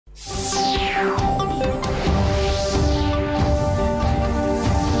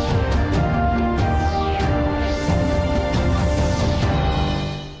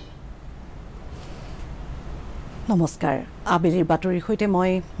নমস্কাৰ আবেলিৰ বাতৰিৰ সৈতে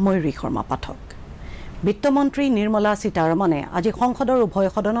মই ময়ূৰী শৰ্মা পাঠক বিত্তমন্ত্ৰী নিৰ্মলা সীতাৰমণে আজি সংসদৰ উভয়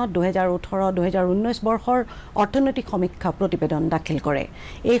সদনত 2018-2019 বৰ্ষৰ অৰ্থনৈতিক সমীক্ষা প্ৰতিবেদন দাখিল কৰে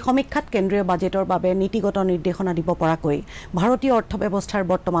এই সমীক্ষাত কেন্দ্ৰীয় বাজেটৰ বাবে নীতিগত নিৰ্দেশনা দিব পৰাকৈ ভাৰতীয় অৰ্থব্যৱস্থাৰ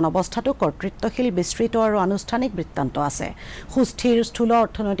বৰ্তমান অৱস্থাটো কৰ্তৃত্বশীল বিস্তৃত আৰু আনুষ্ঠানিক বৃত্তান্ত আছে সুস্থিৰ স্থূল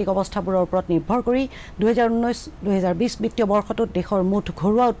অৰ্থনৈতিক অৱস্থাবোৰৰ ওপৰত নিৰ্ভৰ কৰি 2019-2020 বিত্তীয় বৰ্ষটোত দেশৰ মুঠ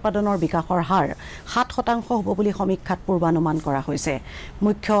ঘৰুৱা উৎপাদনৰ বিকাশৰ হাৰ 7% হ'ব বুলি সমীক্ষাত পূৰ্বানুমান কৰা হৈছে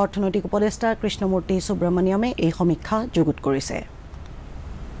মুখ্য অৰ্থনৈতিক উপদেষ্টা কৃষ্ণমূৰ্তি সুব্ৰমণিয়মে এই সমীক্ষা যুগুত কৰিছে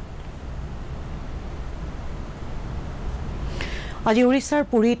আজি উৰিষ্যাৰ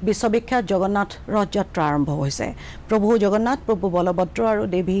পুৰীত বিশ্ববিখ্যাত জগন্নাথ ৰথযাত্ৰা আৰম্ভ হৈছে প্ৰভু জগন্নাথ প্ৰভু বলভদ্ৰ আৰু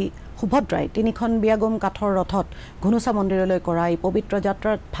দেৱী সুভদ্ৰাই তিনিখন বিয়াগম কাঠৰ ৰথত ঘুনুচা মন্দিৰলৈ কৰা এই পবিত্ৰ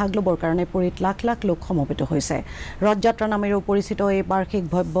যাত্ৰাত ভাগ ল'বৰ কাৰণে পুৰীত লাখ লাখ লোক সমবেত হৈছে ৰথযাত্ৰা নামেৰেও পৰিচিত এই বাৰ্ষিক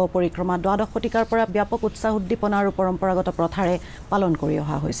ভব্য পৰিক্ৰমা দ্বাদশ শতিকাৰ পৰা ব্যাপক উৎসাহ উদ্দীপনা আৰু পৰম্পৰাগত প্ৰথাৰে পালন কৰি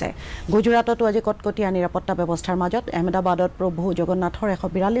অহা হৈছে গুজৰাটতো আজি কটকটীয়া নিৰাপত্তা ব্যৱস্থাৰ মাজত আহমেদাবাদত প্ৰভু জগন্নাথৰ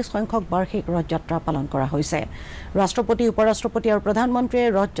 142 সংখ্যক বাৰ্ষিক ৰথযাত্ৰা পালন কৰা হৈছে ৰাষ্ট্ৰপতি উপৰাষ্ট্ৰপতি আৰু প্ৰধানমন্ত্ৰীয়ে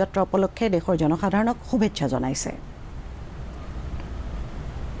ৰথযাত্ৰা উপলক্ষে দেশৰ জনসাধাৰণক শুভেচ্ছা জনাইছে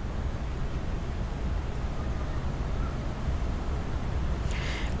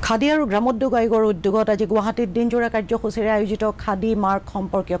খাদী আৰু গ্ৰামোদ্যোগ আয়োগৰ উদ্যোগত আজি গুৱাহাটীত দিনজোৰা কাৰ্যসূচীৰে আয়োজিত খাদী মাৰ্ক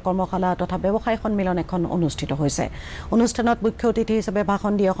সম্পৰ্কীয় কৰ্মশালা তথা ব্যৱসায় সন্মিলন এখন অনুষ্ঠিত হৈছে অনুষ্ঠানত মুখ্য অতিথি হিচাপে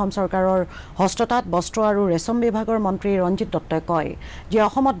ভাষণ দি অসম চৰকাৰৰ হস্ততাঁত বস্ত্ৰ আৰু ৰেচম বিভাগৰ মন্ত্ৰী ৰঞ্জিত দত্তই কয় যে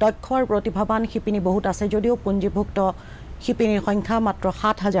অসমত দক্ষ আৰু প্ৰতিভাৱান শিপিনী বহুত আছে যদিও পুঞ্জীভুক্ত শিপিনীৰ সংখ্যা মাত্ৰ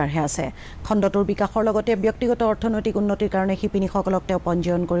 7,000 হে আছে খণ্ডটোৰ বিকাশৰ লগতে ব্যক্তিগত অৰ্থনৈতিক উন্নতিৰ কাৰণে শিপিনীসকলক তেওঁ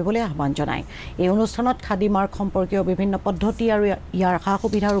পঞ্জীয়ন কৰিবলৈ আহ্বান জনায় এই অনুষ্ঠানত খাদী মাৰ্ক সম্পৰ্কীয় বিভিন্ন পদ্ধতি আৰু ইয়াৰ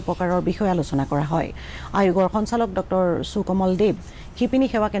সা-সুবিধাৰ উপকাৰৰ বিষয়ে আলোচনা কৰা হয় আয়োগৰ সঞ্চালক ডক্টৰ সুকমল দেৱ শিপিনী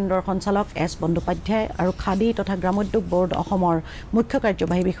সেৱা কেন্দ্ৰৰ সঞ্চালক এছ বন্দ্যোপাধ্যায় আৰু খাদী তথা গ্ৰামোদ্যোগ বোৰ্ড অসমৰ মুখ্য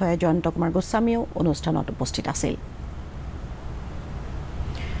কাৰ্যবাহী বিষয়া জয়ন্ত কুমাৰ গোস্বামীও অনুষ্ঠানত উপস্থিত আছিল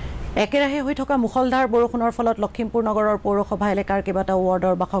একেৰাহে হৈ থকা মুখলধাৰ বৰষুণৰ ফলত লখিমপুৰ নগৰৰ পৌৰসভা এলেকাৰ কেইবাটাও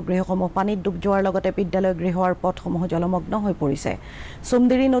ৱাৰ্ডৰ বাসগৃহসমূহ পানীত ডুব যোৱাৰ লগতে বিদ্যালয় গৃহ আৰু পথসমূহ জলমগ্ন হৈ পৰিছে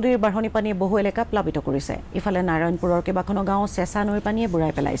সুমদিৰি নদীৰ বাঢ়নি পানীয়ে বহু এলেকা প্লাবিত কৰিছে ইফালে নাৰায়ণপুৰৰ কেইবাখনো গাঁও চেঁচা নৈৰ পানীয়ে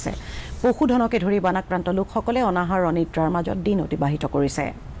বুৰাই পেলাইছে পশুধনকে ধৰি বানাক্ৰান্ত লোকসকলে অনাহাৰ অনিদ্ৰাৰ মাজত দিন অতিবাহিত কৰিছে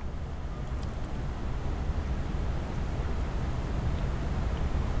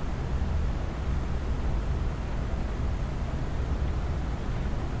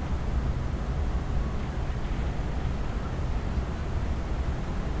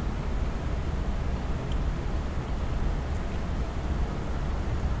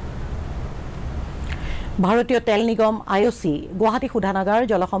ভাৰতীয় তেল নিগম আইঅচি গুৱাহাটী শোধানাগাৰ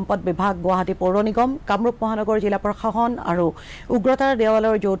জলসম্পদ বিভাগ গুৱাহাটী পৌৰ নিগম কামৰূপ মহানগৰ জিলা প্ৰশাসন আৰু উগ্ৰতাৰ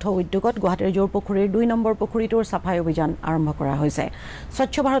দেৱালৰ যৌথ উদ্যোগত গুৱাহাটীৰ জোৰপুখুৰীৰ 2 নম্বৰ পুখুৰীটোৰ চাফাই অভিযান আৰম্ভ কৰা হৈছে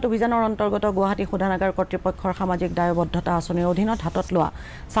স্বচ্ছ ভাৰত অভিযানৰ অন্তৰ্গত গুৱাহাটী শোধানাগাৰ কৰ্তৃপক্ষৰ সামাজিক দায়বদ্ধতা আঁচনিৰ অধীনত হাতত লোৱা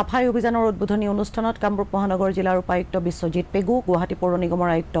চাফাই অভিযানৰ উদ্বোধনী অনুষ্ঠানত কামৰূপ মহানগৰ জিলাৰ উপায়ুক্ত বিশ্বজিৎ পেগু গুৱাহাটী পৌৰ নিগমৰ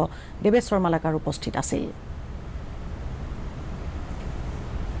আয়ুক্ত দেৱেশ্বৰ মালাকাৰ উপস্থিত আছিল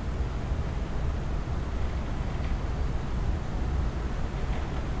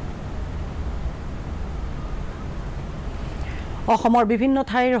অসমৰ বিভিন্ন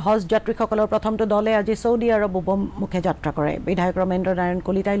ঠাইৰ হজ যাত্ৰীসকলৰ প্ৰথমটো দলে আজি সৌদি আৰব অভিমুখে যাত্ৰা কৰে বিধায়ক ৰমেন্দ্ৰ নাৰায়ণ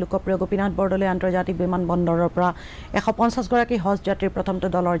কলিতাই লোকপ্ৰিয় গোপীনাথ বৰদলৈ আন্তৰ্জাতিক বিমানবন্দৰৰ পৰা 150 গৰাকী হজ যাত্ৰীৰ প্ৰথমটো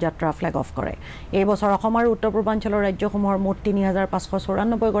দলৰ যাত্ৰা ফ্লেগ অফ কৰে এই বছৰ অসম আৰু উত্তৰ পূৰ্বাঞ্চলৰ ৰাজ্যসমূহৰ মুঠ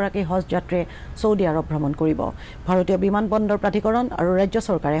 3,594 গৰাকী হজ যাত্ৰীয়ে সৌদি আৰব ভ্ৰমণ কৰিব ভাৰতীয় বিমানবন্দৰ প্ৰাধিকৰণ আৰু ৰাজ্য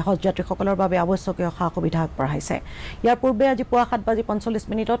চৰকাৰে হজ যাত্ৰীসকলৰ বাবে আৱশ্যকীয় সা-সুবিধা আগবঢ়াইছে ইয়াৰ পূৰ্বে আজি পুৱা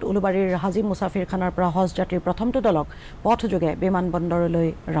 7:45 উলুবাৰীৰ হাজি মুছাফিৰখানাৰ পৰা হজ যাত্ৰীৰ প্ৰথমটো দলক পথযোগে বিমানবন্দৰলৈ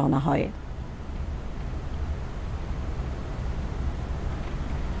ৰাওনা হয়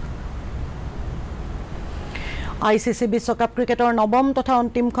আইচিচি বিশ্বকাপ ক্ৰিকেটৰ নৱম তথা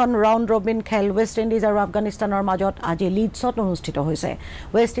অন্তিমখন ৰাউণ্ড ৰবিন খেল ৱেষ্ট ইণ্ডিজ আৰু আফগানিস্তানৰ মাজত আজি লিডছত অনুষ্ঠিত হৈছে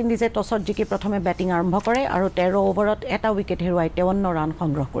ৱেষ্ট ইণ্ডিজে টছত জিকি প্ৰথমে বেটিং আৰম্ভ কৰে আৰু 13 অভাৰত এটা উইকেট হেৰুৱাই 53 ৰান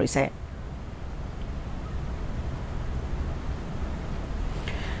সংগ্ৰহ কৰিছে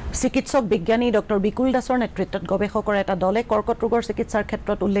চিকিৎসক বিজ্ঞানী ডক্টৰ বিকুল দাসৰ নেতৃত্বত গৱেষকৰ এটা দলে কৰ্কট ৰোগৰ চিকিৎসাৰ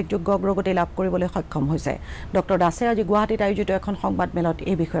ক্ষেত্ৰত উল্লেখযোগ্য অগ্ৰগতি লাভ কৰিবলৈ সক্ষম হৈছে ডক্টৰ দাসে আজি গুৱাহাটীত আয়োজিত এখন সংবাদমেলত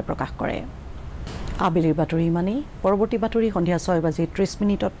এই বিষয়ে প্ৰকাশ কৰে আবেলিৰ বাতৰি ইমানেই পৰৱৰ্তী বাতৰি সন্ধিয়া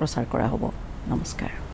 6:30 প্ৰচাৰ কৰা হ'ব নমস্কাৰ